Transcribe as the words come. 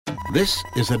This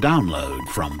is a download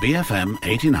from BFM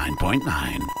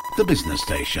 89.9, the business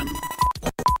station.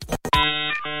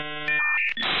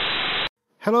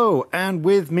 Hello, and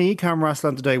with me, Cameron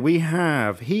Raslan, today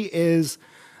he is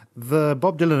the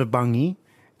Bob Dylan of Bangi,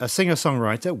 a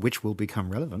singer-songwriter, which will become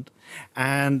relevant,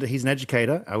 and he's an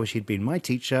educator. I wish he'd been my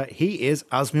teacher. He is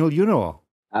Azmil Yunoor.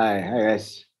 Hi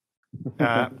guys.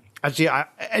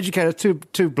 Educator,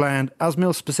 too bland.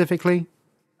 Azmil specifically?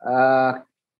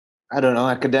 I don't know,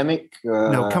 academic?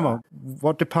 No, come on.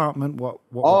 What department? What?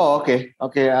 Oh, okay.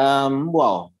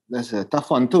 Well, that's a tough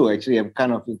one too, actually. I'm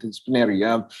kind of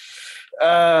interdisciplinary.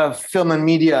 Film and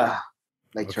media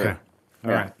lecturer. Okay.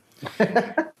 All right.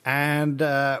 And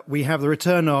we have the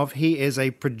return of, he is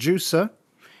a producer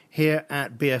here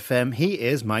at BFM. He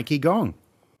is Mikey Gong.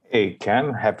 Hey,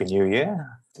 Cam. Happy New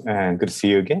Year. And good to see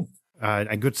you again.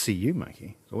 And good to see you,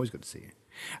 Mikey. It's always good to see you.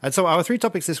 And so our three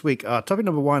topics this week are, topic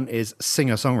number 1 is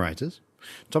singer-songwriters.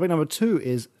 Topic number 2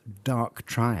 is dark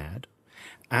triad.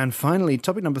 And finally,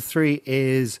 topic number 3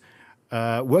 is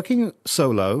working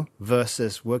solo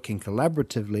versus working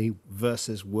collaboratively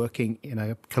versus working in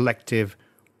a collective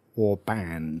or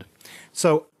band.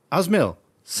 So, Azmil,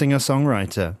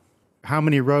 singer-songwriter, how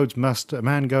many roads must a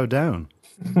man go down?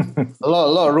 A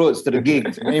lot of roads to the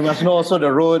gig. You must know also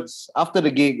the roads after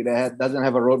the gig that doesn't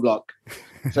have a roadblock.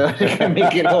 So you can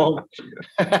make it home.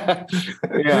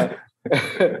 Yeah.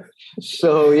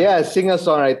 So, yeah,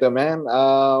 singer-songwriter, man.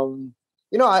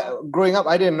 Growing up,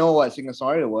 I didn't know what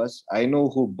singer-songwriter was. I know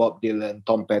who Bob Dylan,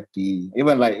 Tom Petty,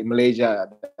 even like in Malaysia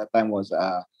at that time was,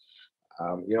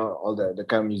 all the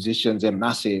kind of musicians and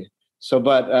Nasir. So,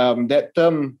 but that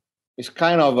term is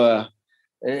kind of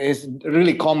it's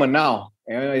really common now.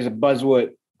 It's a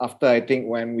buzzword after, I think,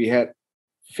 when we had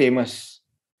famous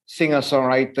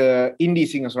singer-songwriter, indie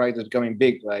singer-songwriters becoming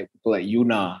big, like people like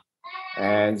Yuna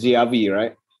and Ziavi,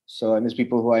 right? So, and there's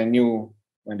people who I knew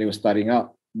when they were starting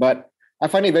out. But I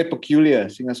find it very peculiar,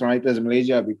 singer-songwriters in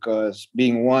Malaysia, because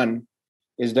being one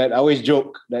is that I always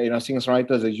joke that,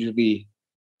 singer-songwriters are usually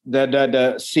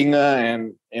the singer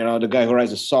and, the guy who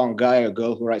writes a song, guy or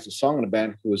girl who writes a song in the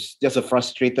band, who's just a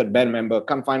frustrated band member,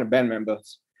 can't find a band member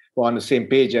who are on the same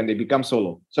page and they become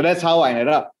solo. So that's how I ended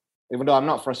up. Even though I'm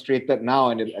not frustrated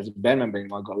now and as a band member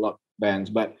anymore, I've got a lot of bands.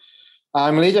 But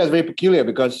Malaysia is very peculiar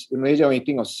because in Malaysia, when you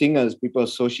think of singers, people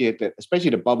associate it, especially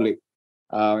the public,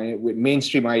 with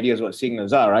mainstream ideas what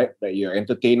singers are, right? That you're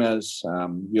entertainers,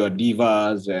 you're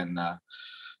divas, and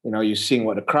you sing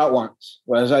what the crowd wants.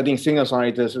 Whereas I think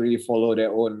singer-songwriters really follow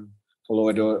their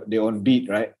own beat,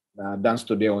 right? Dance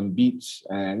to their own beats,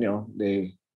 and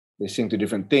they sing to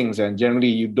different things. And generally,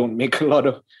 you don't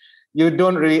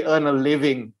really earn a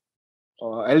living,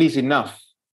 or at least enough,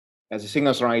 as a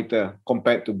singer-songwriter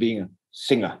compared to being a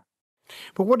singer.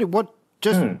 But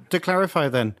to clarify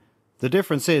then, the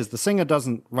difference is the singer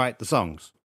doesn't write the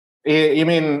songs. You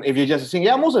mean if you just sing?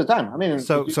 Yeah, most of the time. I mean,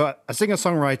 so a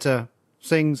singer-songwriter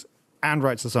sings and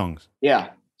writes the songs. Yeah.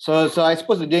 So I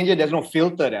suppose the danger, there's no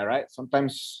filter there, right?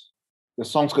 Sometimes the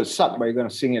songs could suck, but you're going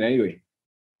to sing it anyway,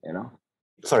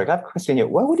 Sorry, I have a question here.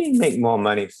 Why would you make more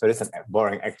money? So there's a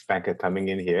boring ex-banker coming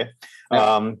in here.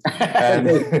 And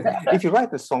if you write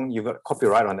the song, you've got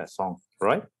copyright on that song,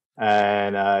 right?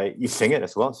 And you sing it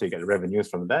as well, so you get revenues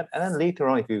from that. And then later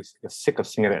on, if you're sick of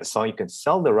singing that song, you can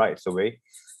sell the rights away,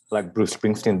 like Bruce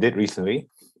Springsteen did recently.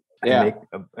 And make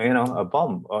a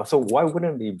bomb. So why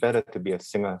wouldn't it be better to be a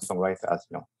singer-songwriter as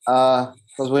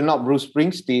because we're not Bruce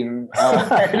Springsteen.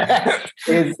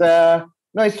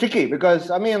 It's tricky because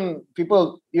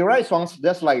you write songs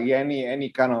just like any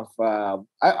kind of.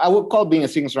 I would call being a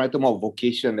singer-songwriter more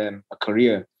vocation than a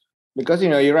career, because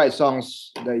you write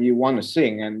songs that you want to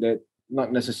sing and that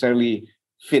not necessarily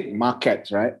fit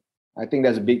markets, right? I think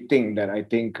that's a big thing that I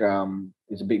think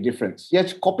is a big difference.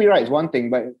 Yes, copyright is one thing,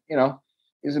 but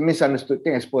it's a misunderstood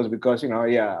thing, I suppose, because, you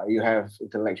have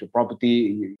intellectual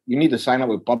property. You need to sign up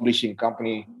with a publishing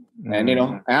company. And,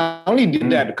 I only did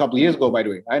that a couple of years ago, by the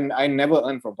way. I never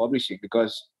earned from publishing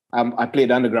because I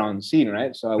played the underground scene,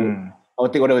 right? So I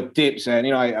would take whatever tips and,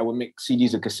 I would make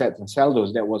CDs or cassettes and sell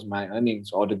those. That was my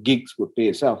earnings, or the gigs would pay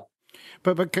itself.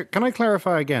 But can I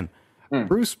clarify again?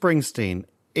 Bruce Springsteen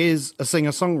is a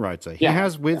singer-songwriter. He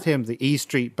has with him the E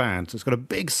Street Band. So it's got a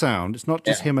big sound. It's not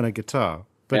just him and a guitar.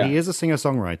 But he is a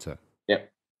singer-songwriter. Yeah.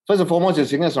 First and foremost, he's a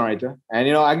singer-songwriter.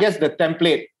 And, I guess the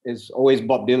template is always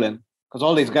Bob Dylan. Because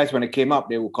all these guys, when they came up,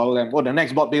 they would call them, the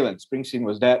next Bob Dylan. Springsteen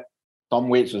was that. Tom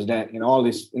Waits was that. All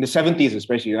this, in the 70s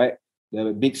especially, right?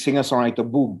 The big singer-songwriter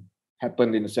boom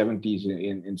happened in the 70s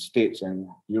in States and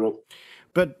Europe.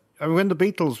 But when the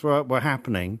Beatles were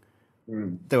happening,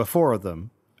 there were 4 of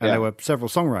them. And there were several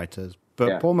songwriters.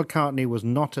 But Paul McCartney was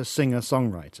not a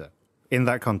singer-songwriter. in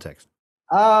that context?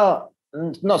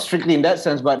 Not strictly in that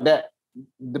sense, but that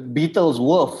the Beatles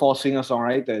were four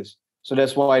singer-songwriters. So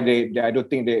that's why I don't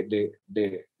think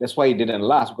that's why it didn't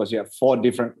last, because you have four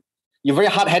different. You're very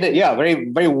hard-headed, yeah, very,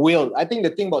 very willed. I think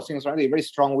the thing about singer-songwriter, you're very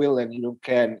strong-willed, and you don't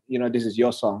care, this is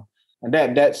your song. And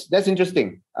that's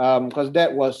interesting. Because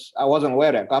I wasn't aware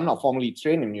of that. I'm not formally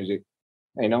trained in music,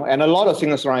 and a lot of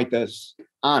singer-songwriters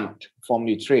aren't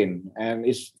formally trained. And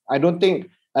I don't think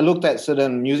I looked at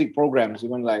certain music programs,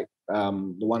 even like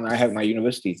the one I have at my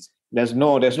university. There's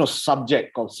no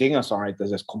subject called singer-songwriters.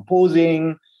 There's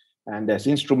composing and there's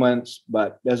instruments,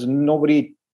 but there's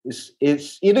nobody.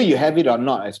 It's either you have it or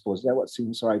not, I suppose. That's what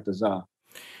singer-songwriters are.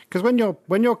 Because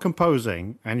when you're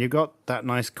composing and you've got that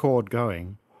nice chord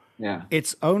going, yeah,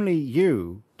 it's only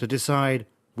you to decide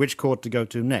which chord to go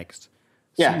to next.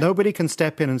 Yeah. So nobody can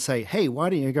step in and say, hey, why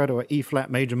don't you go to an E flat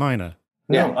major minor?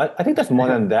 No, I think that's more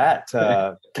than that,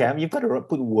 Cam. You've got to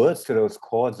put words to those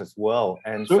chords as well.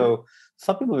 And so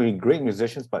some people will be great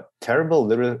musicians, but terrible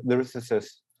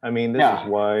lyricists. I mean, this is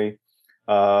why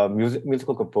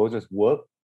musical composers work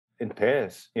in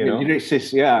pairs,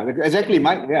 Lyricists, yeah, exactly.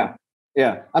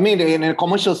 Yeah. I mean, in a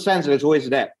commercial sense, there's always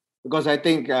that. Because I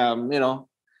think,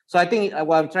 so I think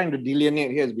what I'm trying to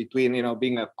delineate here is between,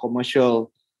 being a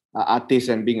commercial artist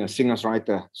and being a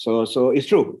singer-songwriter. So it's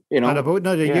true,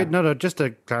 No, just to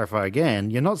clarify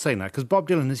again, you're not saying that, because Bob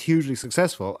Dylan is hugely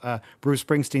successful. Bruce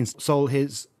Springsteen sold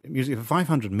his music for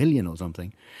 500 million or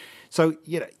something. So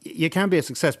you can be a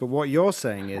success, but what you're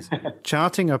saying is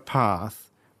charting a path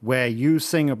where you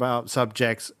sing about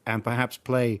subjects and perhaps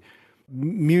play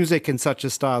music in such a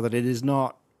style that it is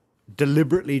not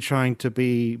deliberately trying to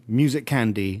be music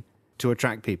candy to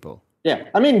attract people. Yeah,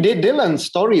 I mean, Dylan's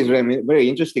story is very, very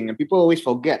interesting, and people always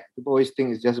forget. People always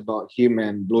think it's just about him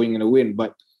and blowing in the wind,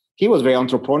 but he was very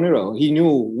entrepreneurial. He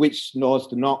knew which notes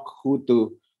to knock, who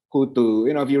to.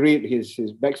 If you read his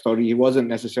backstory, he wasn't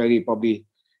necessarily probably,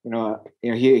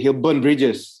 he'll burn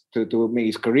bridges to make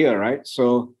his career, right?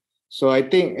 So I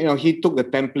think he took the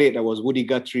template that was Woody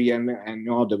Guthrie and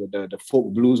the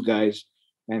folk blues guys,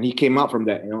 and he came out from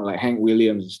that, like Hank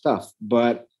Williams and stuff.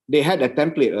 But they had a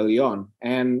template early on,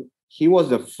 and he was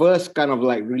the first kind of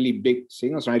like really big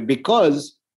singer, right?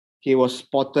 Because he was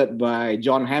spotted by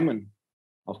John Hammond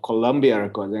of Columbia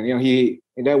Records,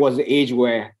 and that was the age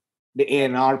where the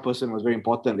A&R person was very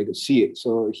important. They could see it,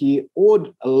 so he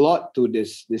owed a lot to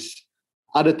this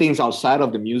other things outside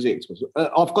of the music.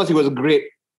 Of course, he was a great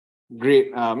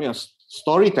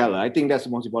storyteller. I think that's the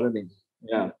most important thing.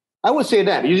 Yeah, I would say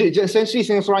that essentially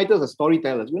singer-songwriters are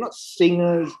storytellers. We're not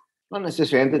singers. Not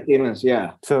necessarily entertainers,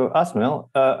 yeah. So, Asmil,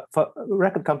 for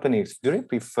record companies, do they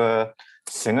prefer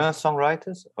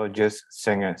singer-songwriters or just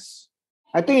singers?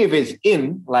 I think if it's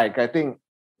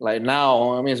like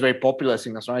now, it's very popular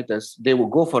singer-songwriters, they will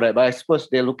go for that, but I suppose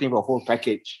they're looking for a whole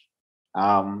package.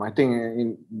 I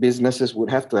think businesses would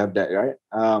have to have that, right?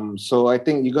 So I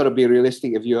think you got to be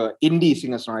realistic. If you're an indie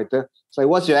singer-songwriter, it's like,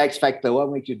 what's your X factor?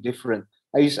 What makes you different?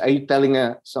 Are you telling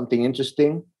something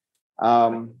interesting?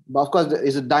 But of course,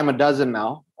 it's a dime a dozen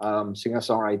now,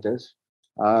 singer-songwriters.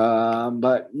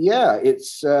 But yeah,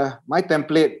 it's my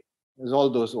template is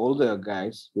all those older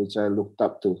guys, which I looked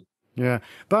up to. Yeah,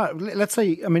 but let's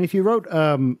say, if you wrote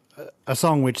a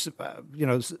song which,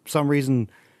 some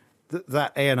reason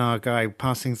that A&R guy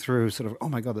passing through sort of, oh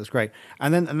my God, that's great.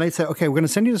 And they say, okay, we're going to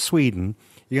send you to Sweden.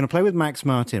 You're going to play with Max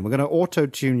Martin. We're going to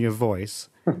auto-tune your voice,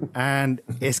 and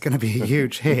it's going to be a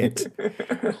huge hit.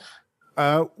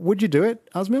 Would you do it,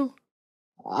 Asmil?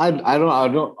 I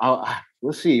don't.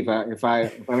 We'll see if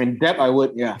I'm in debt. I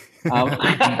would. Yeah. They'll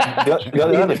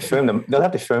have to show him They'll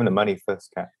have to show him the money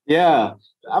first, Kat. Yeah.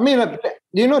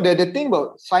 The thing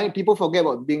about signing, people forget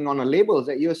about being on a label is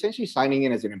that you're essentially signing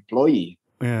in as an employee.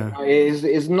 Yeah.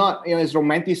 It's not it's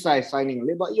romanticized signing a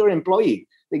label, but you're an employee.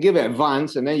 They give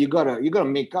advance, and then you gotta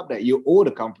make up that you owe the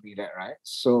company that, right?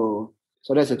 So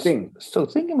that's the thing. So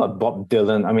thinking about Bob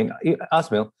Dylan,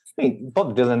 Asmil.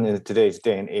 Bob Dylan in today's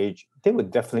day and age, they would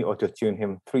definitely auto-tune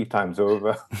him 3 times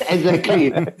over. Exactly.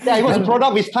 Yeah, he was a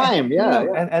product of his time. Yeah.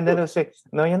 And then they'll say,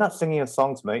 no, you're not singing your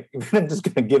songs, mate. You're just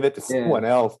going to give it to someone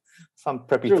else, some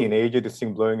preppy teenager to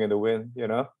sing Blowing in the Wind,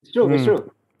 It's true, it's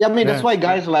true. Yeah, that's why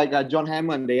guys like John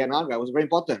Hammond, the A&R guy, was very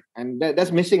important. And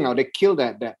that's missing now. They killed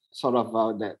that sort of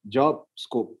that job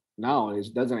scope now.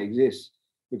 It doesn't exist.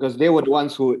 Because they were the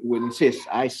ones who would insist,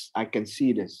 I can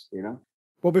see this,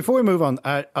 Well, before we move on,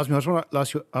 Asmil, I just want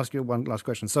to ask you one last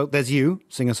question. So there's you,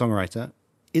 singer-songwriter.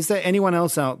 Is there anyone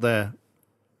else out there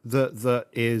that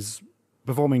is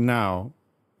performing now,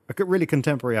 a really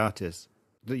contemporary artist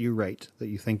that you rate, that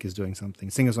you think is doing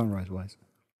something, singer-songwriter-wise?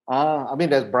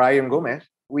 There's Brian Gomez.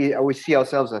 we see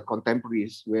ourselves as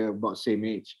contemporaries. We're about same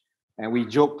age, and we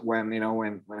joked when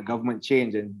the government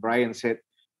changed and Brian said,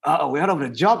 "Oh, we're out of the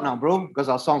job now, bro," because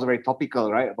our songs are very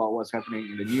topical, right, about what's happening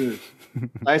in the news.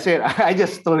 I said, I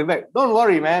just told him back, "Don't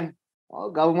worry, man. All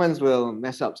governments will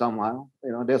mess up somehow.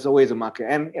 There's always a market,"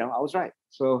 and I was right.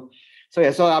 So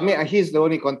yeah. So I mean, he's the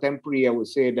only contemporary I would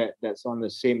say that's on the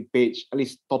same page, at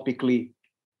least topically.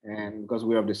 And because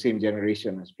we're of the same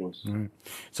generation, I suppose. Right.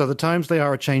 So the times they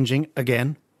are changing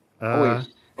again. Always.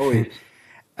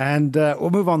 And we'll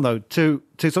move on, though, to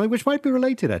something which might be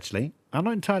related, actually. I'm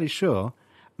not entirely sure.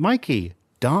 Mikey,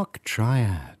 Dark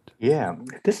Triad. Yeah,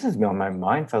 this has been on my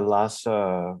mind for the last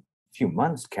few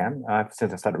months, Cam,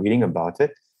 since I started reading about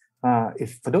it.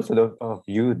 If for those of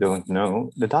you who don't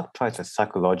know, the Dark Triad is a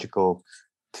psychological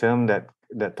term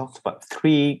that talks about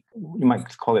three, you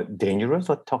might call it dangerous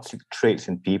or toxic traits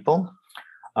in people.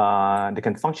 They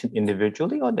can function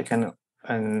individually, or they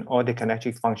can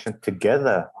actually function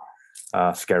together.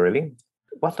 Scarily,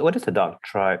 what is the Dark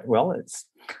Triad? Well, it's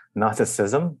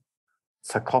narcissism,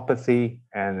 psychopathy,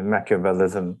 and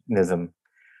Machiavellianism.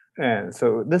 And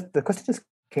so the question just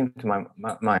came to my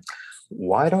mind: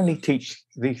 why don't they teach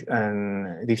these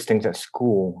things at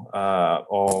school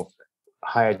or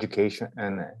higher education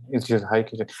and institutions of higher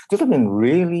education? This would have been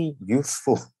really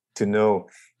useful to know,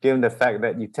 given the fact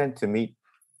that you tend to meet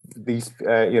these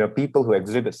people who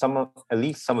exhibit at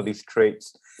least some of these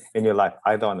traits in your life,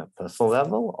 either on a personal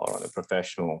level or on a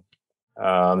professional.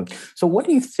 So what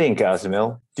do you think,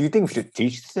 Asmil? Do you think we should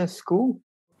teach this in school?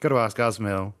 Got to ask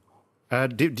Asmil.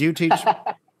 Do you teach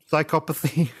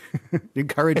psychopathy?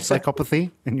 Encourage psychopathy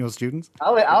in your students?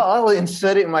 I'll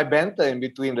insert it in my banter in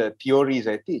between the theories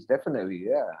I teach. Definitely,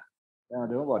 yeah. I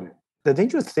don't know about it. The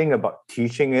dangerous thing about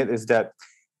teaching it is that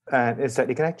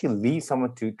it can actually lead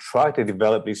someone to try to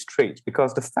develop these traits.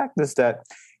 Because the fact is that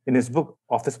in his book,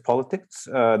 Office Politics,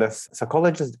 the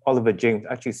psychologist Oliver James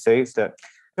actually says that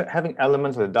having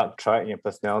elements of the Dark Triad in your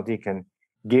personality can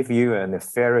give you a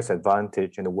nefarious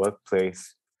advantage in the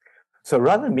workplace. So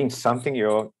rather than being something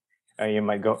you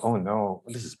might go, "Oh no,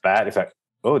 this is bad," it's like,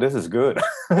 "Oh, this is good.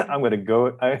 I'm going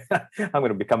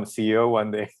to become a CEO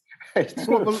one day."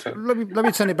 Well, let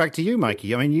me send it back to you,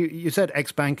 Mikey. I mean, you said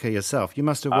ex-banker yourself. You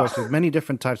must have worked with many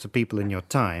different types of people in your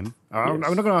time. Yes. I'm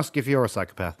not going to ask if you're a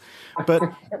psychopath, but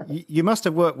you must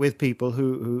have worked with people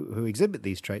who exhibit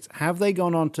these traits. Have they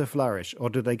gone on to flourish, or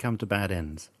do they come to bad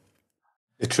ends?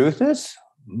 The truth is,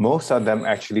 most of them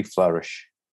actually flourish.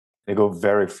 They go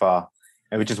very far,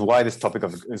 and which is why this topic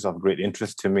is of great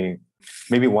interest to me.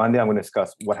 Maybe one day I'm going to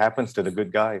discuss what happens to the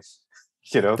good guys.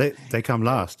 They come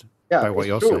last. Yeah, by what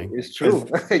you're true. saying. It's true.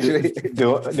 Actually,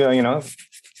 do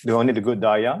only the good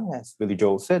die young, as Billy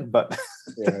Joel said. But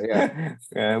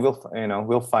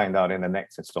we'll find out in the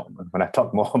next installment when I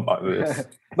talk more about this.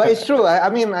 But it's true. I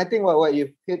mean, I think what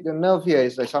you hit the nerve here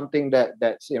is something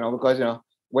that's because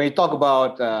when you talk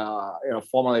about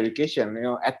formal education,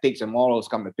 ethics and morals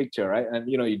come to picture, right? And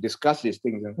you discuss these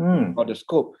things about the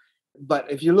scope.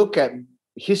 But if you look at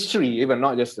history, even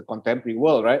not just the contemporary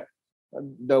world, right?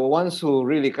 The ones who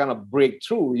really kind of break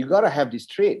through, you got to have these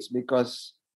traits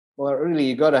because, well, really,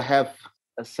 you got to have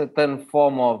a certain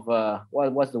form of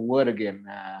what's the word again?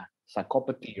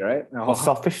 Psychopathy, right? Or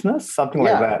selfishness, something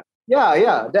like that.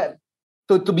 Yeah. That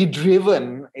to be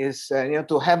driven is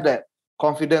to have that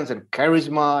confidence and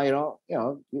charisma.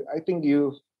 I think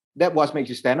that what makes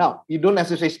you stand out. You don't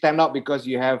necessarily stand out because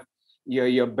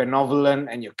you're benevolent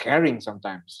and you're caring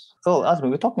sometimes. So, Asmin,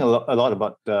 we're talking a lot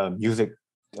about music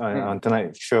on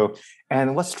tonight's show,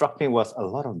 and what struck me was a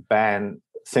lot of band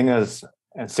singers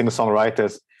and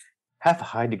singer-songwriters have a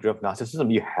high degree of narcissism.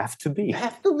 You have to be.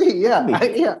 Yeah.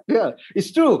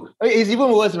 It's true. It's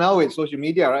even worse now with social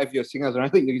media, right? If you're singers,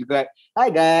 right? You go like, "Hi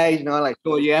guys,"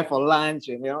 so you have for lunch,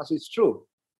 and so it's true.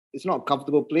 It's not a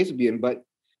comfortable place to be in, but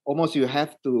almost you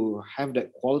have to have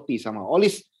that quality somehow. Or at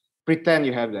least pretend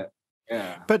you have that.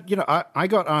 Yeah. But I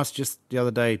got asked just the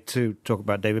other day to talk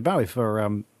about David Bowie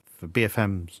for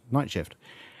BFM's Night Shift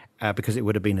because it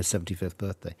would have been his 75th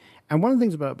birthday. And one of the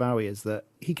things about Bowie is that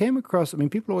he came across,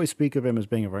 people always speak of him as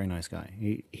being a very nice guy.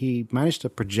 He managed to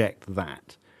project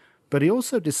that. But he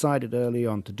also decided early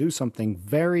on to do something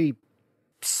very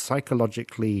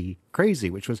psychologically crazy,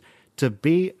 which was to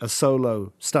be a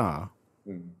solo star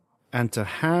and to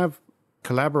have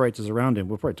collaborators around him,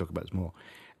 we'll probably talk about this more,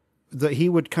 that he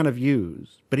would kind of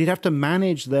use, but he'd have to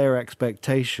manage their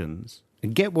expectations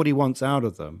and get what he wants out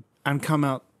of them and come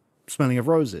out smelling of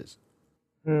roses.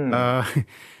 That's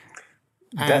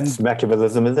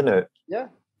Machiavellism, isn't it? Yeah.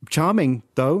 Charming,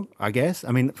 though, I guess.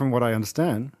 From what I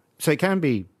understand. So it can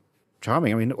be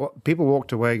charming. I mean, people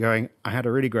walked away going, I had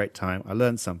a really great time. I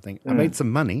learned something. I made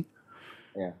some money.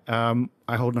 Yeah.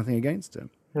 I hold nothing against him.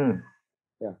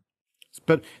 Yeah.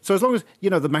 But so as long as, you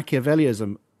know, the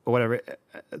Machiavellism or whatever,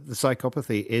 the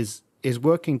psychopathy is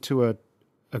working to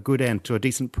a good end, to a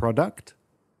decent product.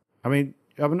 I mean,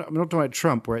 I'm not talking about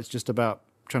Trump, where it's just about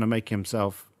trying to make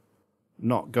himself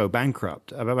not go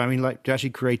bankrupt. I mean, like actually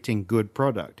creating good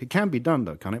product. It can be done,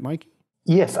 though, can't it, Mikey?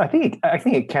 Yes, I think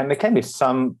it can. There can be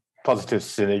some positive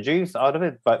synergies out of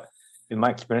it, but in my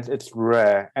experience, it's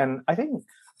rare. And I think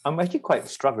I'm actually quite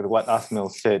struck with what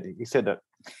Asmil said. He said that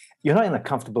you're not in a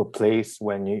comfortable place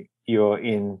when you're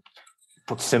in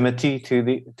proximity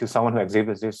to someone who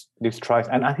exhibits these traits.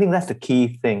 And I think that's the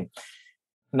key thing.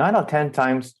 9 out of 10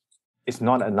 times, it's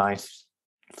not a nice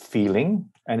feeling,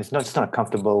 and it's not a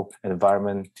comfortable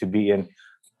environment to be in.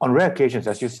 On rare occasions,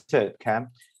 as you said, Cam,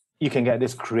 you can get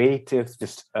this creative,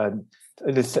 this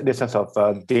sense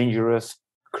of dangerous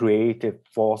creative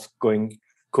force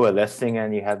coalescing,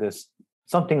 and you have this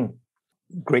something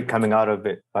great coming out of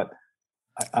it. But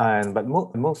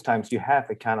most times you have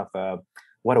a kind of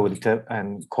what I would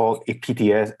call a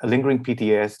lingering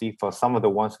PTSD for some of the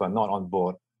ones who are not on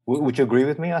board. Would you agree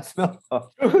with me, Asmil?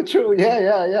 True.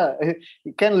 Yeah.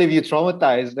 It can leave you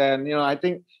traumatized. And, you know, I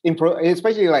think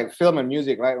especially like film and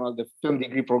music, right? Well, the film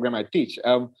degree program I teach,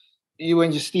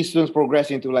 when you see students progress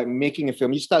into like making a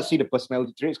film, you start to see the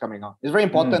personality traits coming out. It's very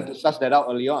important to suss that out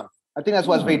early on. I think that's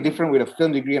what's very different with a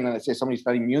film degree and let's say somebody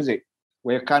studying music,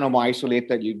 where you're kind of more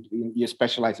isolated, you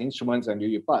specialize instruments and do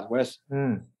your part. Whereas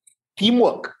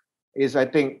teamwork is, I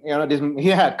think, you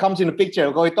know, comes in the picture.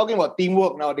 We're talking about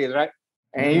teamwork nowadays, right?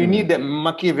 And you need that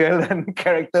Machiavellian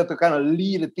character to kind of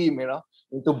lead the team, you know,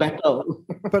 into battle.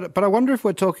 But I wonder if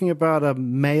we're talking about a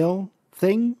male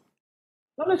thing.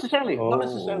 Not necessarily. Not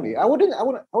necessarily. I wouldn't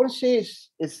say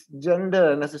it's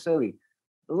gender necessarily.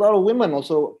 A lot of women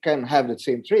also can have the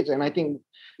same traits, and I think,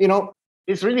 you know,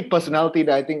 it's really personality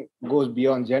that I think goes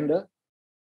beyond gender.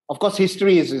 Of course,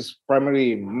 history is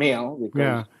primarily male.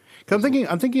 Because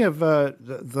I'm thinking of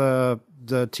the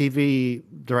TV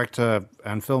director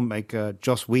and filmmaker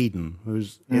Joss Whedon,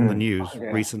 who's in the news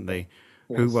recently,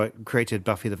 who created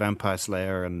Buffy the Vampire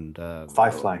Slayer and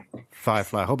Firefly,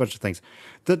 a whole bunch of things.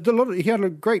 He had a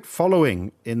great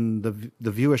following in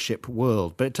the viewership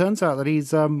world, but it turns out that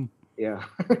he's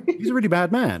he's a really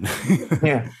bad man.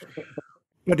 Yeah,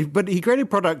 but he created a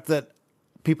product that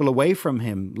people away from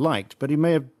him liked, but he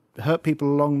may have hurt people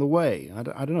along the way. I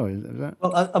don't know. Is that...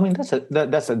 Well, I mean,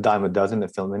 that's a dime a dozen in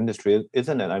the film industry,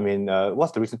 isn't it? I mean,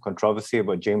 what's the recent controversy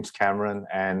about James Cameron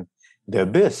and The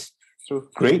Abyss? True.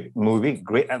 Great movie,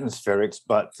 great atmospherics,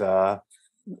 but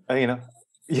you know,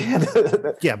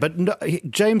 but no,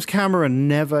 James Cameron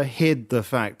never hid the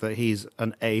fact that he's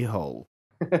an a-hole.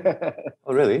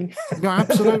 Oh, really? No,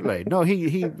 absolutely. No,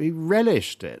 he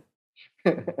relished it.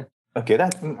 Okay, I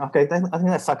think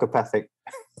that's psychopathic.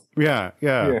 Yeah.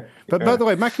 But by the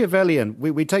way, Machiavellian,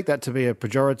 we take that to be a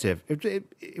pejorative.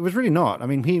 It was really not. I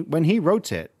mean, when he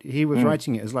wrote it, he was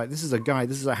writing it as like, this is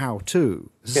a how-to,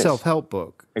 it's a self-help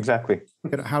book. Exactly.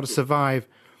 You know, how to survive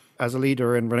as a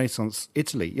leader in Renaissance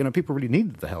Italy. You know, people really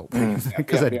needed the help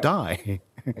because they'd die.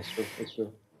 It's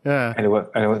true. Yeah. And it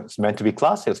was meant to be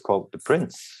classy. It's called The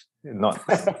Prince. Not.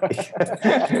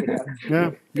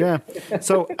 Yeah.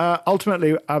 So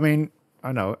ultimately, I mean,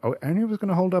 I know. Are any of us going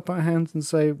to hold up our hands and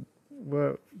say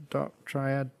we're Dark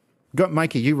Triad?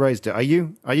 Mikey, you raised it. Are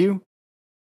you?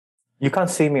 You can't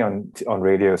see me on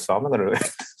radio, so I'm not going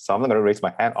to raise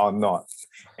my hand or not,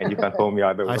 and you can't hold me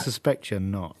either way. I suspect you're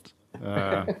not.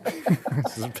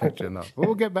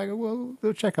 We'll get back.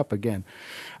 We'll check up again.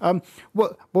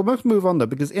 Well, let's move on though,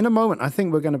 because in a moment I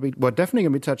think we're definitely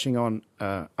going to be touching on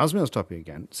Asmil's topic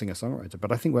again, singer-songwriter.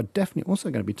 But I think we're definitely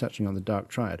also going to be touching on the Dark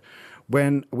Triad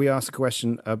when we ask a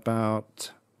question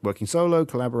about working solo,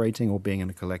 collaborating, or being in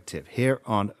a collective here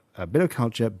on A Bit of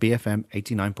Culture, BFM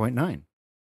 89.9.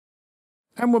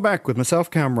 And we're back with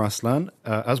myself, Cam Ruslan,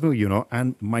 Asmil Yuno,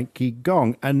 and Mikey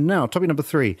Gong. And now, topic number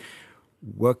 3.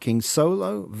 Working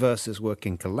solo versus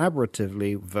working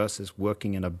collaboratively versus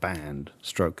working in a band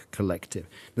 / collective.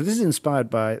 Now, this is inspired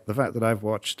by the fact that I've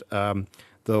watched the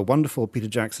wonderful Peter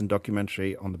Jackson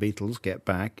documentary on the Beatles, Get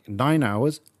Back, 9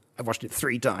 hours. I've watched it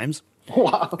 3 times.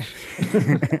 Wow.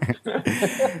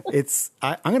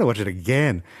 I'm going to watch it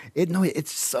again.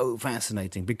 It's so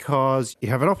fascinating because you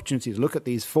have an opportunity to look at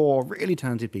these 4 really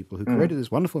talented people who created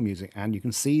this wonderful music, and you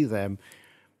can see them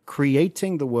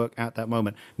creating the work at that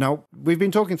moment. Now, we've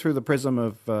been talking through the prism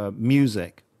of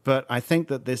music, but I think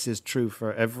that this is true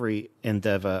for every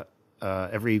endeavor,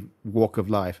 every walk of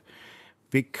life,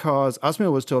 because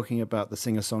Asmil was talking about the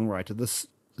singer-songwriter.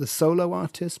 The the solo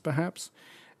artists, perhaps,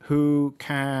 who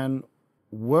can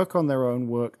work on their own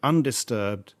work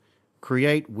undisturbed,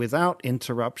 create without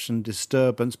interruption,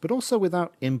 disturbance, but also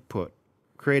without input,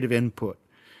 creative input.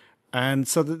 And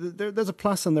so there's a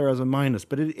plus and there is a minus,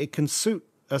 but it can suit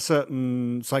a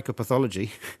certain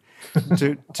psychopathology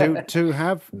to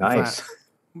have Nice.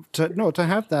 to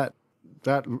have that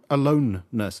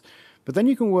aloneness. But then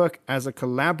you can work as a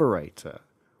collaborator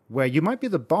where you might be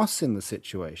the boss in the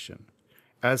situation,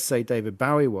 as, say, David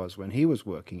Bowie was when he was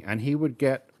working, and he would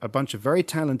get a bunch of very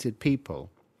talented people,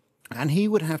 and he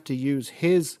would have to use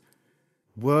his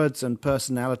words and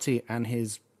personality and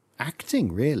his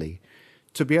acting, really,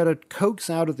 to be able to coax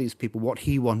out of these people what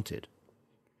he wanted.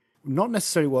 Not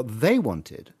necessarily what they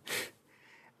wanted.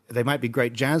 They might be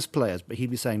great jazz players, but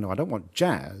he'd be saying, no, I don't want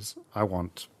jazz, I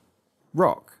want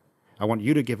rock. I want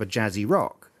you to give a jazzy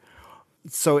rock.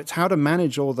 So it's how to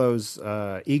manage all those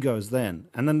egos then.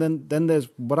 And then there's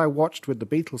what I watched with the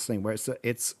Beatles thing, where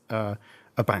it's a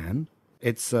band,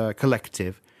 it's a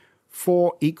collective,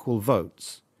 4 equal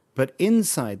votes. But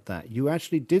inside that, you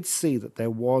actually did see that there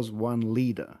was one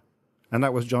leader, and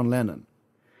that was John Lennon.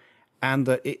 And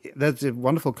there's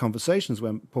wonderful conversations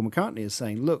when Paul McCartney is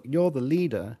saying, look, you're the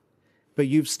leader, but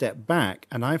you've stepped back,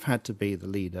 and I've had to be the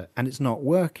leader, and it's not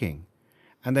working.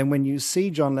 And then when you see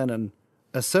John Lennon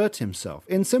assert himself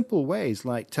in simple ways,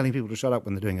 like telling people to shut up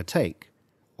when they're doing a take,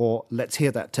 or let's hear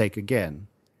that take again,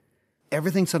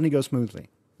 everything suddenly goes smoothly.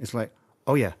 It's like,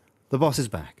 oh yeah, the boss is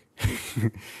back.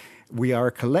 We are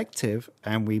a collective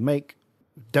and we make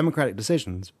democratic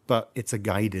decisions, but it's a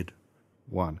guided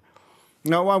one.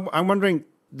 Now, I'm wondering,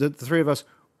 the three of us,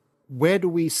 where do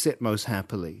we sit most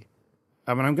happily?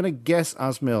 I mean, I'm going to guess,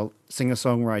 Asmil,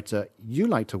 singer-songwriter, you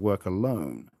like to work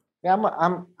alone. Yeah,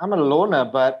 I'm a loner,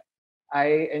 but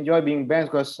I enjoy being bands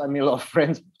because I meet a lot of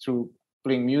friends through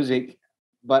playing music.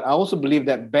 But I also believe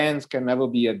that bands can never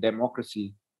be a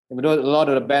democracy. Even though a lot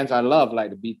of the bands I love,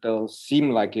 like the Beatles, seem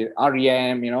like it.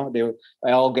 R.E.M.,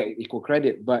 they all get equal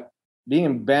credit. But being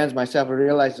in bands myself, I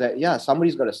realized that, yeah,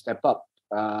 somebody's got to step up.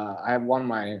 I have one of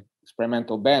my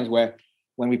experimental bands where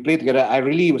when we play together, I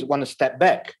really want to step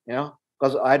back,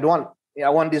 because I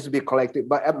want this to be collective.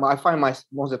 But I find most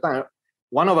of the time,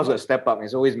 one of us got to step up. And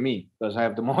it's always me because I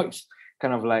have the most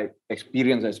kind of like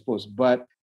experience, I suppose. But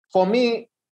for me,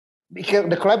 because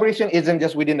the collaboration isn't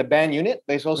just within the band unit,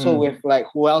 but it's also with like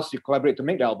who else you collaborate to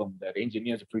make the album, the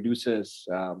engineers, the producers.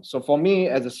 So for me,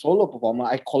 as a solo performer,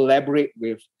 I collaborate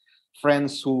with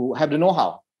friends who have the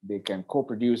know-how. They can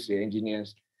co-produce, the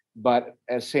engineers. But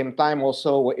at the same time,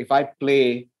 also, if I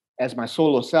play as my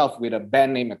solo self with a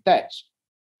band name attached,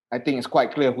 I think it's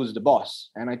quite clear who's the boss.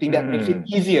 And I think that makes it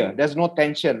easier. There's no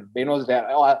tension. They know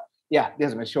that, this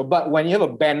is my show. But when you have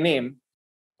a band name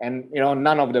and,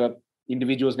 none of the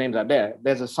individuals' names are there,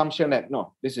 there's assumption that,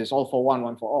 no, this is all for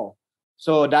one for all.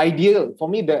 So the ideal, for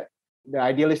me, the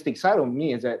idealistic side of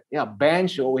me is that,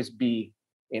 bands should always be,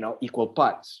 equal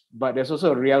parts. But there's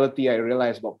also a reality I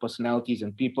realize about personalities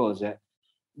and people is that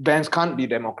bands can't be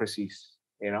democracies,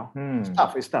 It's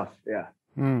tough,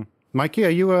 yeah. Mikey, are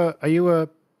you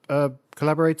a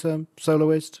collaborator,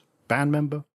 soloist, band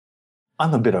member?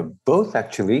 I'm a bit of both,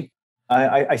 actually.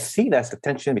 I see it as the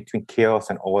tension between chaos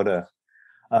and order.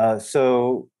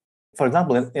 So, for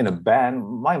example, in a band,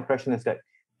 my impression is that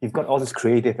you've got all this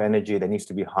creative energy that needs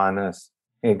to be harnessed.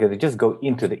 You're going to just go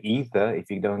into the ether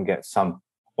if you don't get some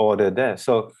order there.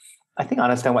 So I think I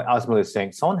understand what Asmil is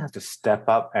saying. Someone has to step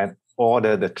up and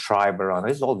order the tribe around.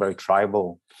 This is all very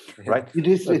tribal, right? It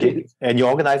is. Okay. And you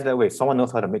organize it that way. Someone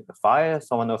knows how to make the fire,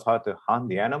 someone knows how to hunt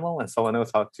the animal, and someone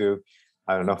knows how to,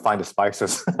 find the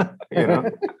spices,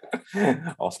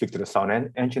 or speak to the sound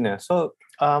engineer. So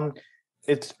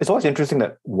it's always interesting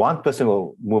that one person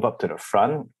will move up to the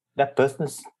front. That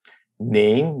person's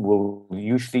name will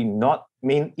usually not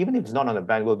mean, even if it's not on the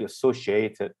band, will be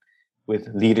associated with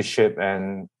leadership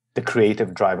and the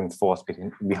creative driving force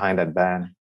behind that band.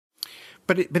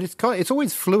 But it's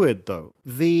always fluid, though.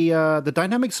 The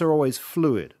dynamics are always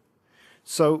fluid.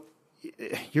 So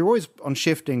you're always on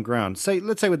shifting ground.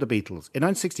 Let's say with the Beatles. In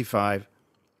 1965,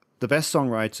 the best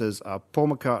songwriters are Paul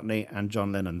McCartney and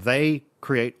John Lennon. They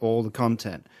create all the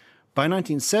content. By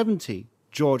 1970,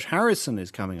 George Harrison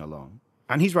is coming along,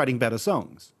 and he's writing better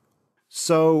songs.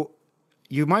 So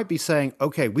you might be saying,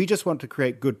 okay, we just want to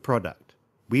create good product.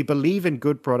 We believe in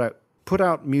good product. Put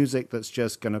out music that's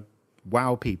just going to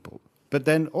wow people. But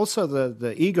then also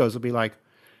the egos will be like,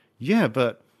 yeah,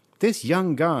 but this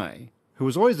young guy who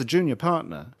was always the junior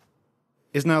partner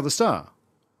is now the star.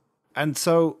 And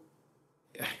so,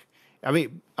 I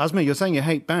mean, Asma, you're saying you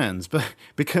hate bands, but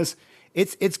because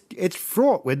it's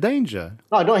fraught with danger.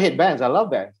 No, I don't hate bands. I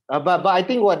love bands. But I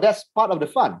think that's part of the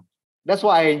fun. That's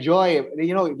why I enjoy,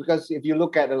 because if you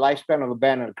look at the lifespan of a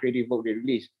band and the creative work they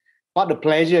release, part of the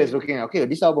pleasure is looking at, okay,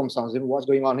 this album sounds different. What's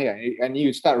going on here? And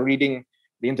you start reading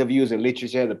the interviews, the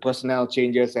literature, the personnel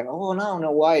changes, and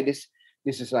no, why this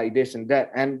is like this and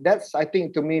that. And that's, I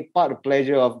think, to me, part of the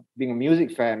pleasure of being a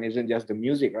music fan isn't just the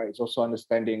music, right? It's also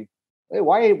understanding, hey,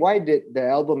 why did the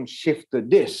album shift to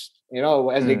this?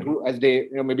 As they grew,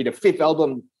 maybe the fifth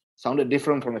album sounded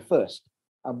different from the first.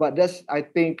 But that's, I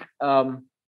think,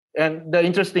 and the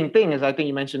interesting thing is, I think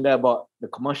you mentioned there about the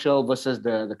commercial versus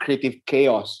the creative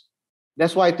chaos.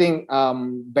 That's why I think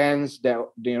bands that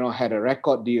had a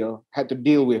record deal had to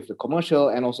deal with the commercial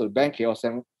and also the band chaos,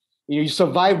 and you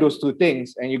survive those two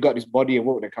things, and you got this body of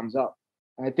work that comes out.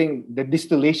 And I think the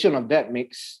distillation of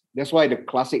that's why the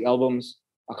classic albums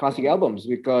are classic albums,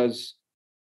 because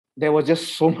there was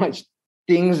just so much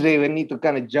things they would need to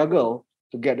kind of juggle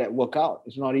to get that work out.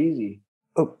 It's not easy.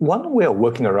 One way of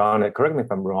working around it, correct me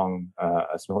if I'm wrong,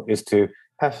 as well, is to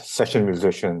have session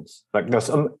musicians. Like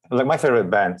like my favorite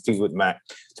band, Fleetwood Mac.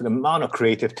 So the amount of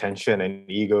creative tension and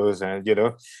egos, and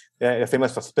they're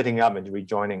famous for splitting up and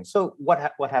rejoining. So what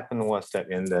happened was that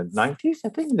in the 90s, I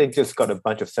think they just got a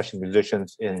bunch of session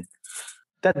musicians in.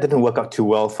 That didn't work out too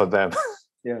well for them.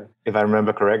 Yeah, if I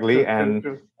remember correctly.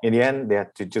 True. In the end, they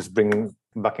had to just bring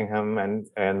Buckingham and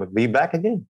McVie back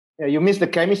again. Yeah, you miss the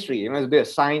chemistry. There's a bit of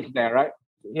science there, right?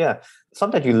 Yeah,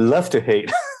 sometimes you love to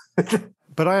hate.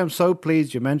 But I am so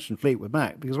pleased you mentioned Fleetwood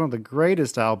Mac, because one of the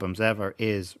greatest albums ever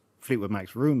is Fleetwood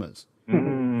Mac's Rumours.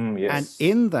 Yes. And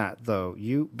in that, though,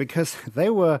 because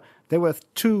there were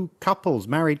two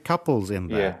married couples in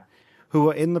there, who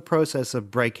were in the process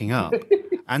of breaking up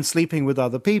and sleeping with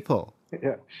other people.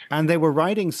 Yeah. And they were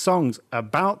writing songs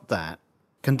about that,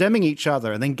 condemning each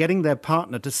other, and then getting their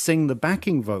partner to sing the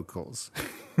backing vocals.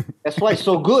 That's why it's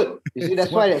so good. You see,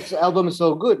 that's why this album is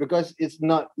so good, because it's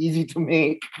not easy to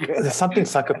make. There's something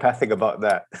psychopathic about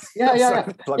that. Yeah.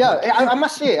 I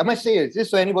must say it.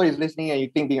 Just so anybody is listening and you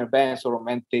think being a band is so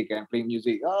romantic and playing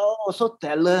music, so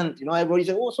talent. Everybody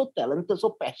says, so talented,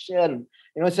 so passion.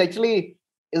 It's actually,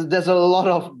 there's a lot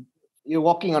of, you're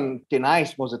walking on thin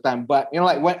ice most of the time. But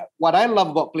what I love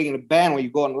about playing in a band when you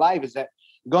go on live is that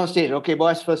you go on stage, okay,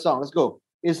 boys, first song, let's go.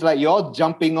 It's like you're all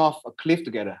jumping off a cliff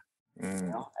together.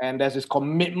 And there's this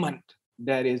commitment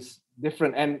that is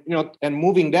different, and and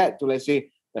moving that to, let's say,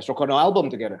 let's record an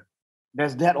album together.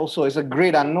 There's that also. It's a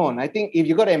great unknown. I think if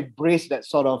you got to embrace that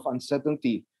sort of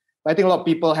uncertainty, I think a lot of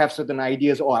people have certain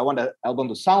ideas. I want the album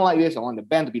to sound like this. I want the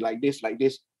band to be like this,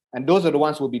 and those are the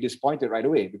ones who will be disappointed right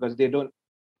away, because they're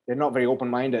not very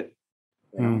open-minded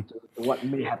to what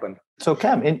may happen. So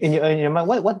Cam, in your mind,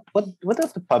 what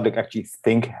does the public actually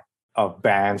think of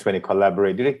bands when they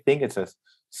collaborate? Do they think it's a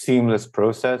seamless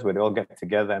process where they all get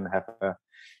together and have a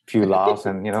few laughs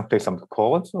and play some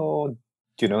chords, or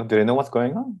do they know what's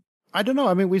going on? I don't know.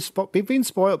 I mean, we've been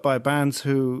spoiled by bands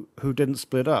who didn't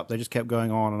split up. They just kept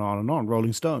going on and on and on.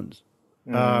 Rolling Stones.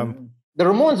 The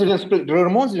Ramones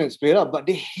didn't split up, but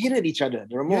they hated each other.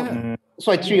 The Ramones. Yeah. That's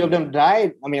why 3 of them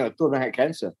died. I mean, 2 of them had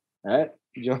cancer. Right?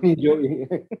 Joey.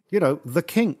 The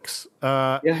Kinks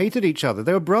hated each other.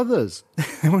 They were brothers.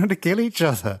 They wanted to kill each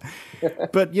other.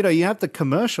 But, you have the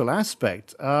commercial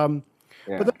aspect. But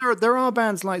there are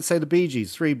bands like, say, the Bee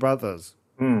Gees, 3 brothers,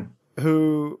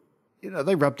 who,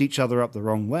 they rubbed each other up the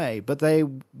wrong way, but they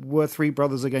were 3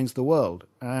 brothers against the world,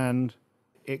 and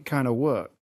it kind of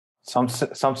worked. Some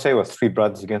say it was 3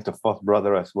 brothers against the 4th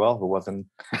brother as well, who wasn't.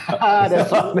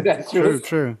 That's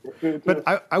true. But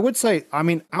I would say, I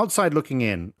mean, outside looking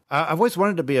in, I've always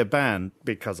wanted to be a band,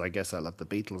 because I guess I love the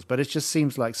Beatles, but it just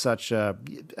seems like such a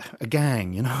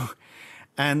gang,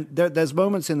 And there's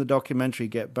moments in the documentary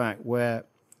Get Back where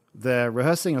they're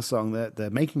rehearsing a song, they're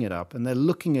making it up, and they're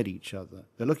looking at each other.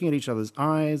 They're looking at each other's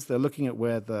eyes. They're looking at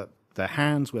where their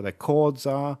hands, where their chords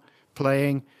are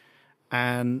playing,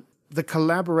 and the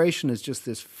collaboration is just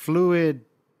this fluid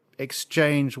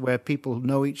exchange where people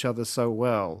know each other so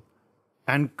well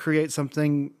and create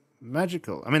something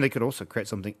magical. I mean, they could also create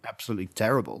something absolutely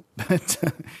terrible. But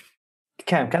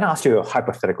Cam, can I ask you a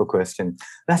hypothetical question?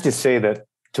 Let's just say that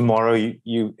tomorrow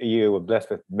you were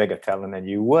blessed with mega talent and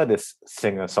you were this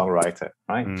singer-songwriter,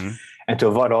 right? Mm-hmm. And to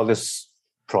avoid all these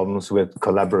problems with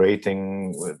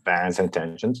collaborating with bands and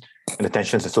the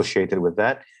tensions associated with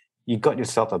that, you got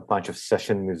yourself a bunch of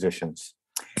session musicians.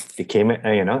 They came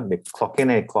in, they clock in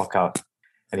and clock out,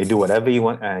 and they do whatever you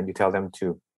want, and you tell them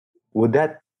to. Would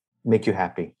that make you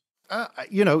happy?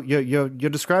 You're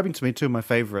describing to me 2 of my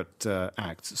favorite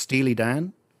acts, Steely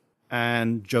Dan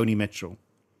and Joni Mitchell.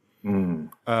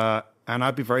 And And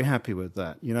I'd be very happy with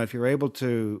that. You know, if you're able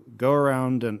to go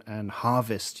around and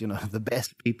harvest, you know, the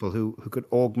best people who could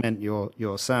augment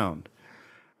your sound.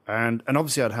 And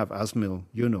obviously I'd have Asmil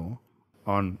Yuno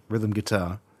on rhythm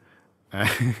guitar.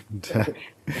 And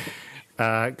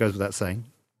goes without saying.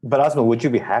 But Asma, would you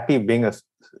be happy being a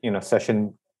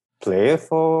session player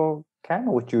for Cam?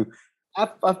 Or would you?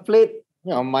 I've played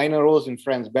minor roles in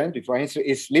friends' bands before.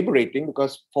 It's liberating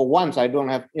because for once I don't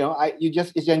have you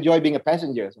just enjoy being a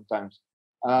passenger sometimes.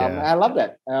 I love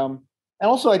that. And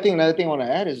also I think another thing I want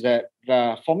to add is that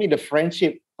for me the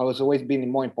friendship has always been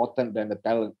more important than the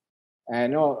talent.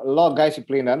 And a lot of guys who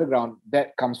play in the underground,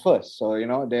 that comes first. So you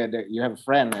have a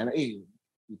friend and you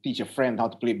teach a friend how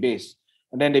to play bass,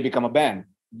 and then they become a band.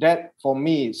 That for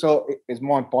me, so it's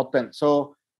more important.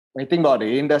 So when you think about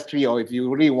the industry, or if you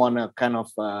really want to kind of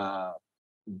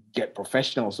get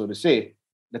professional, so to say,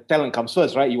 the talent comes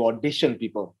first, right? You audition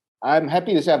people. I'm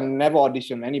happy to say I've never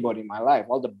auditioned anybody in my life.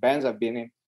 All the bands I've been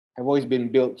in have always been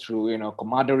built through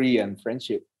camaraderie and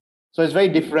friendship. So it's very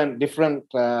different.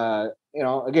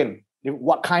 Again,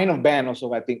 what kind of band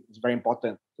also I think is very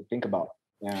important to think about.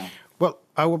 Yeah. Well,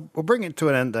 we'll bring it to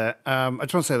an end there. I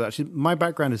just want to say that actually my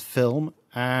background is film,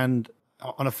 and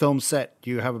on a film set,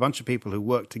 you have a bunch of people who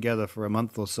work together for a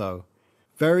month or so.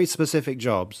 Very specific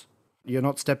jobs. You're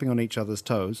not stepping on each other's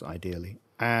toes, ideally.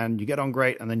 And you get on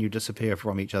great, and then you disappear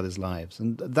from each other's lives.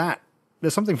 And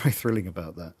there's something very thrilling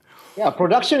about that. Yeah,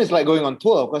 production is like going on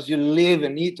tour because you live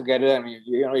and eat together, and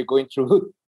you're going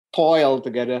through toil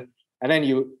together, and then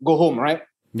you go home, right?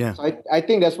 Yeah. So I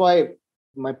think that's why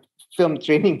my film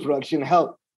training production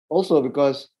helped also,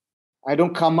 because I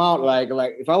don't come out like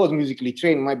if I was musically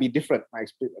trained, it might be different,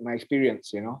 my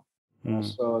experience,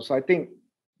 So I think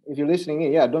if you're listening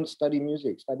in, don't study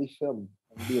music, study film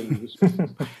and be a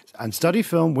musician. And study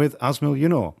film with Asmil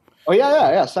Yuno. Oh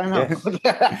yeah, sign up.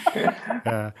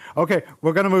 Okay,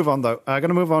 we're going to move on though. Going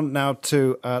to move on now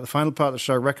to the final part of the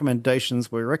show,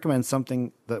 recommendations. We recommend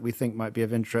something that we think might be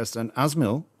of interest, and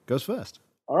Asmil goes first.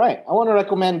 All right, I want to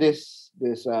recommend this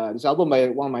album by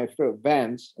one of my favorite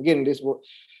bands. Again,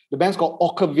 the band's called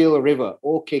Okkervil River,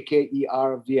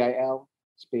 Okkervil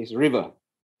space River,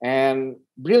 and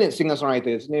brilliant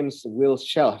singer-songwriter. His name's Will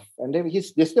Shelf, and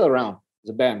they're still around as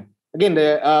a band. Again,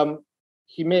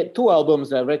 he made 2 albums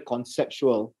that are very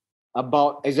conceptual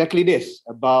about exactly this,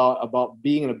 about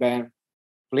being in a band,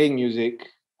 playing music,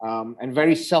 and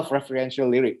very self-referential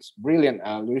lyrics. Brilliant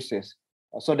lyricist.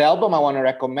 So the album I want to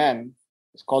recommend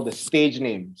is called The Stage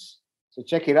Names. So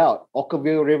check it out.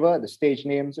 Okkervil River, The Stage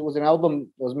Names. It was an album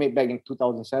that was made back in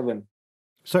 2007.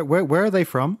 So where are they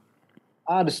from?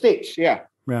 The States, yeah.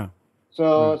 Yeah.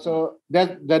 So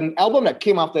that the album that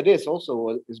came after this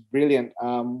also is brilliant.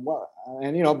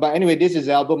 But anyway, this is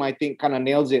the album I think kind of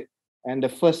nails it. And the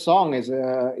first song is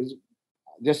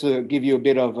just to give you a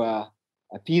bit of a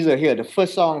teaser here. The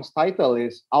first song's title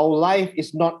is "Our Life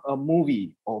Is Not a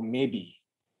Movie, or Maybe."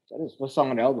 That is the first song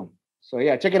on the album. So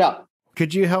yeah, check it out.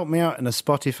 Could you help me out in a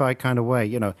Spotify kind of way?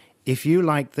 If you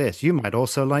like this, you might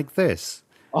also like this.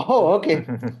 Oh, okay.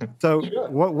 So sure.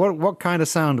 What kind of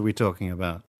sound are we talking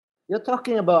about? You're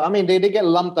talking about, they get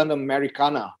lumped under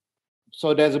Americana.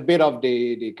 So there's a bit of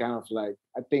the kind of like,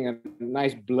 I think a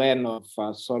nice blend of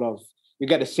you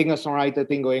get the singer-songwriter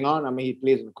thing going on. He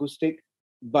plays an acoustic,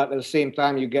 but at the same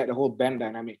time, you get the whole band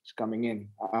dynamics coming in.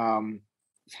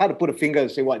 It's hard to put a finger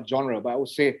and say what genre, but I would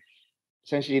say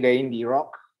essentially they're indie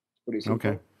rock. Pretty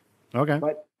simple. Okay.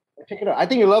 But check it out. I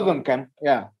think you love them, Cam.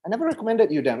 Yeah. I never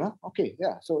recommended you them, huh? Okay,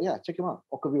 yeah. So yeah, check them out.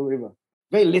 Okkervil River.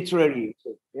 Very literary.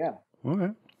 So, yeah.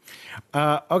 Okay.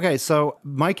 Okay, so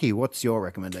Mikey, what's your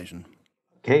recommendation?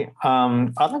 Okay,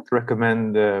 I'd like to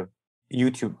recommend the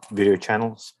YouTube video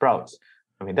channel Sprouts.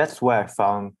 That's where I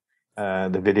found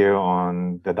the video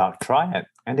on the Dark Triad,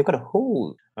 and they've got a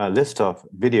whole list of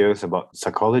videos about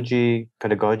psychology,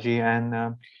 pedagogy,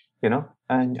 and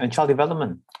and child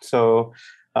development. So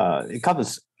it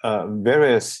covers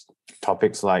various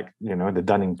topics like the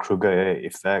Dunning-Kruger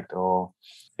effect, or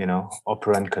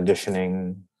operant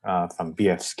conditioning. From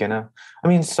B.F. Skinner.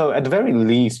 So at the very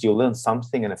least, you'll learn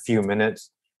something in a few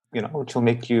minutes, which will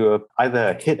make you either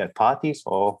a hit at parties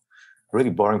or a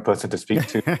really boring person to speak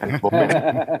to.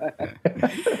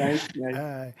 Nice.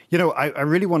 I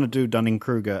really want to do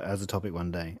Dunning-Kruger as a topic one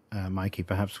day. Mikey,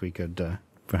 perhaps we could do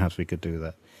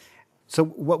that. So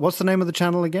what's the name of the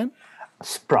channel again?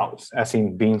 Sprouts, as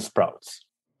in bean sprouts.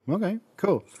 Okay,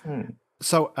 cool.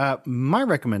 So my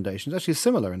recommendation is actually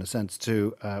similar in a sense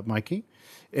to Mikey,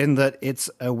 in that it's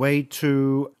a way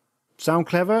to sound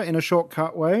clever in a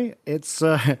shortcut way. It's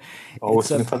always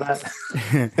looking for that.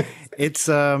 It's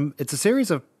a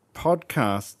series of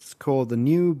podcasts called the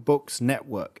New Books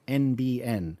Network,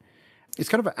 NBN. It's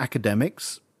kind of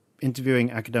academics, interviewing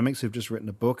academics who've just written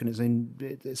a book, and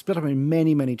it's split up in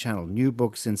many, many channels. New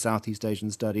books in Southeast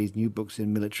Asian studies, new books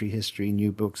in military history,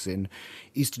 new books in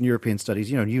Eastern European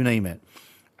studies, you name it.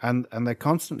 And they're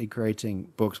constantly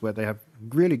creating books where they have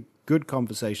really good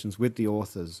conversations with the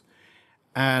authors.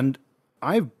 And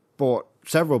I've bought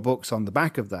several books on the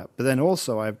back of that, but then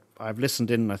also I've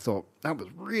listened in and I thought, that was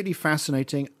really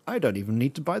fascinating. I don't even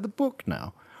need to buy the book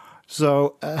now.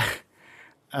 So,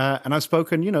 and I've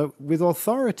spoken, with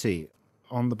authority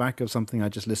on the back of something I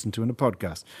just listened to in a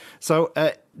podcast. So,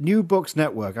 New Books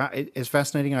Network, it's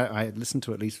fascinating. I listen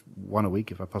to at least one a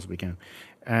week if I possibly can.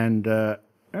 And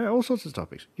all sorts of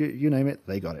topics. You name it,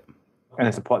 they got it. And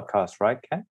it's a podcast, right,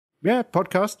 Ken? Yeah,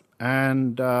 podcast.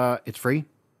 And it's free.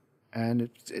 And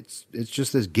it's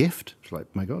just this gift. It's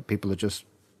like, my God, people are just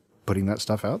putting that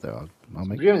stuff out there. I'll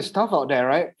make brilliant stuff out there,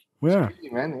 right? Yeah. It's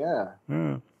crazy, man.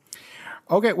 Yeah.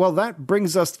 Okay, well, that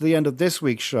brings us to the end of this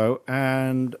week's show,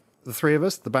 and the three of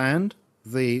us, the band,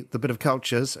 the Bit of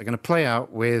Cultures, are going to play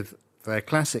out with their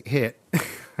classic hit.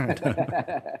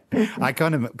 I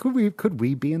can't imagine. Could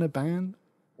we be in a band?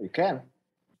 You can.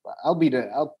 I'll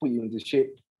put you into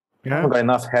shape. Yeah. I've got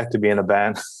enough hair to be in a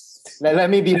band. Let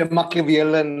me be the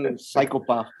Machiavellian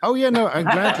psychopath. Oh yeah, no, I'm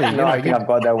gladly. No, I think I've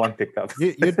got that one picked up.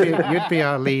 You'd be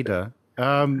our leader.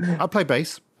 I'll play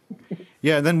bass.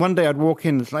 Yeah, and then one day I'd walk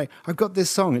in. It's like, I've got this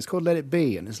song. It's called "Let It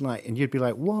Be," and it's like, and you'd be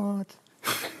like, "What?"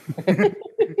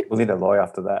 We'll need a lawyer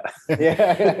after that.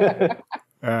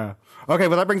 Yeah. Okay,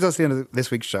 well, that brings us to the end of this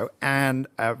week's show, and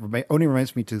only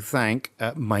remains me to thank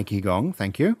Mikey Gong.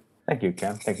 Thank you. Thank you,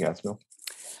 Cam. Thank you, Asmil.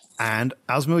 And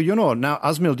Azmil Yunor. Now,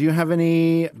 Azmil, do you have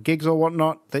any gigs or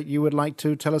whatnot that you would like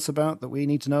to tell us about that we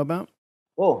need to know about?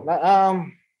 Oh,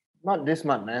 not this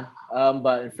month, man.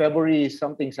 But in February,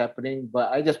 something's happening.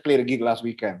 But I just played a gig last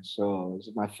weekend, so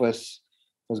it's my first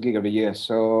gig of the year.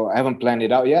 So I haven't planned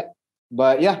it out yet.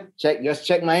 But yeah, just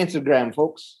check my Instagram,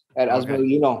 folks, at Azmil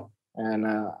Yunor. And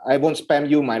I won't spam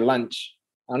you my lunch.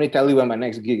 I'll only tell you when my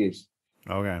next gig is.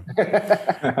 Okay.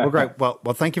 Well, great. Well,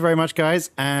 thank you very much,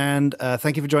 guys. And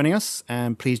thank you for joining us.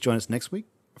 And please join us next week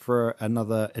for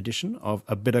another edition of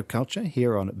A Bit of Culture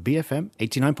here on BFM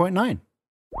 89.9.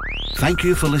 Thank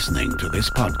you for listening to this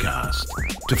podcast.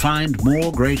 To find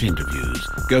more great interviews,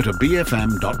 go to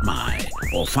bfm.my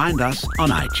or find us on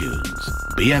iTunes.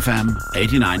 BFM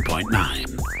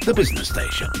 89.9, the business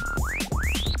station.